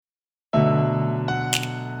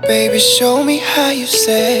Baby, show me how you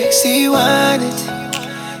sexy whine it.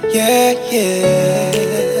 Yeah, yeah.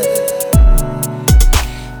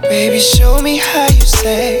 Baby, show me how you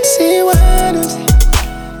sexy whine it.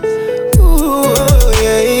 Ooh,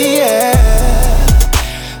 yeah,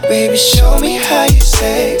 yeah. Baby, show me how you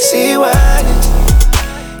sexy whine it.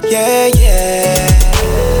 Yeah, yeah.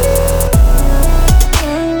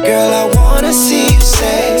 Girl, I wanna see you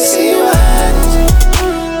sexy whine it.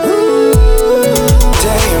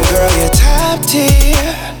 Damn, girl, you're top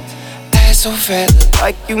tier. Ass so fat, look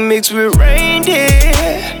like you mixed with reindeer.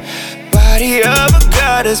 Body of a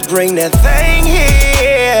goddess, bring that thing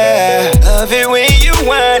here. Love it when you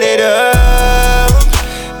wind it up,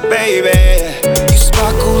 baby. You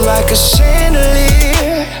sparkle like a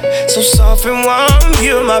chandelier, so soft and warm.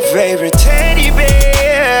 You're my favorite teddy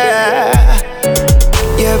bear.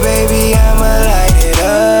 Yeah, baby, I'ma light it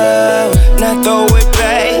up, not throw it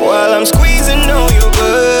back while I'm squeezing on your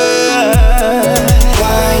butt.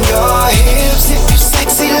 Wind your hips if you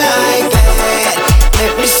sexy like that.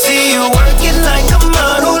 Let me see you work it like a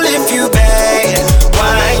model if you bad.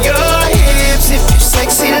 Wind your hips if you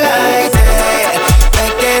sexy like that.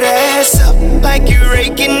 Back that ass up like you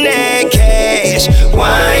raking that cash.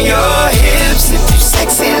 Wind your hips if you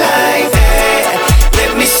sexy like that.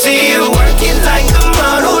 Let me see you work it like a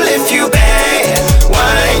model if you bad.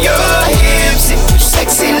 Wind your hips if you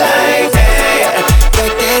sexy like that.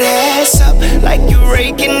 Back that ass up like you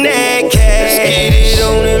raking that cash. Let's get it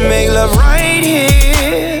on and make love right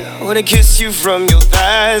here. Wanna kiss you from your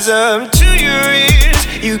thighs up to your ears.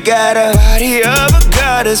 You got a body of a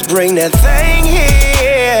goddess, bring that thing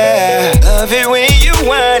here. Love it when you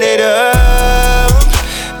wind it up,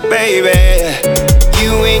 baby.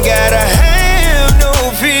 You ain't gotta have no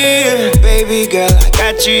fear, baby girl, I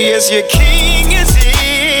got you, yes, your king is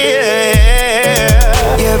here.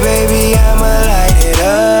 Yeah, baby, I'ma light it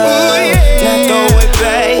up. Ooh, yeah. Now throw it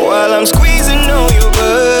back while I'm squeezing on your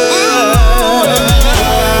butt.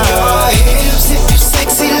 Wind your hips if you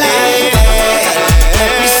sexy like that.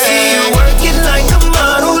 Let me see you work it like a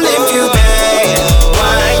model if you bad.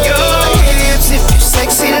 Wind your hips if you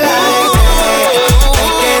sexy like that.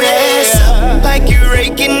 Back that ass up like you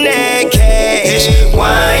raking that cash.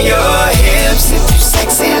 Wind your hips if you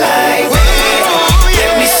sexy like that.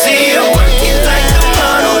 Let me see you work it like a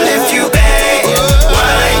model if you bad.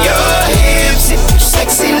 Wind your hips if you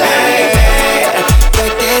sexy like that.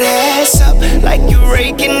 Back that ass up like you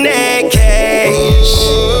raking that cash.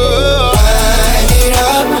 Wind it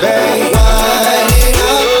up, babe. Wind it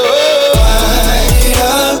up. Wind it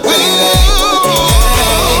up, baby.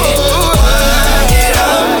 Wind it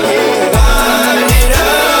up. Wind it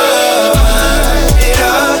up. Wind it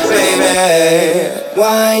up, baby.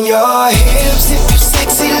 Wind your hips if you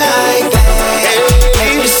sexy like that.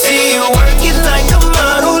 Let me see you work it like a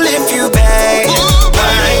model if you bad.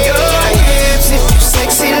 Wind your hips if you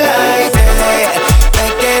sexy like that.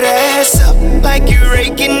 Back that ass up like you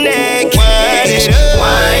raking that cash.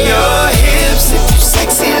 Wind your hips if you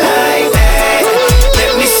sexy like that.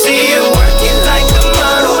 Let me see you work it like a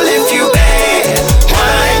model if you bad.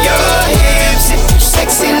 Wind your hips if you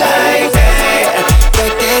sexy like that.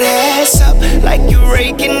 Back that ass up like you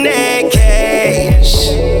raking that cash.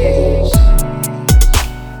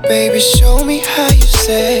 Baby, show me how you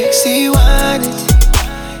sexy whine it.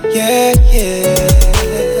 Yeah, yeah.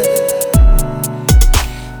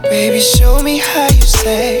 Baby, show me how you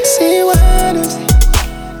sexy whine it.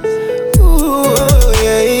 Ooh,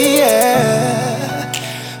 yeah, yeah.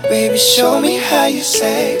 Baby, show me how you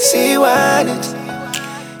sexy whine it.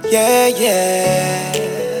 Yeah, yeah.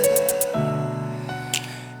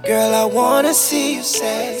 Girl, I wanna see you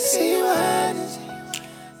sexy whine it.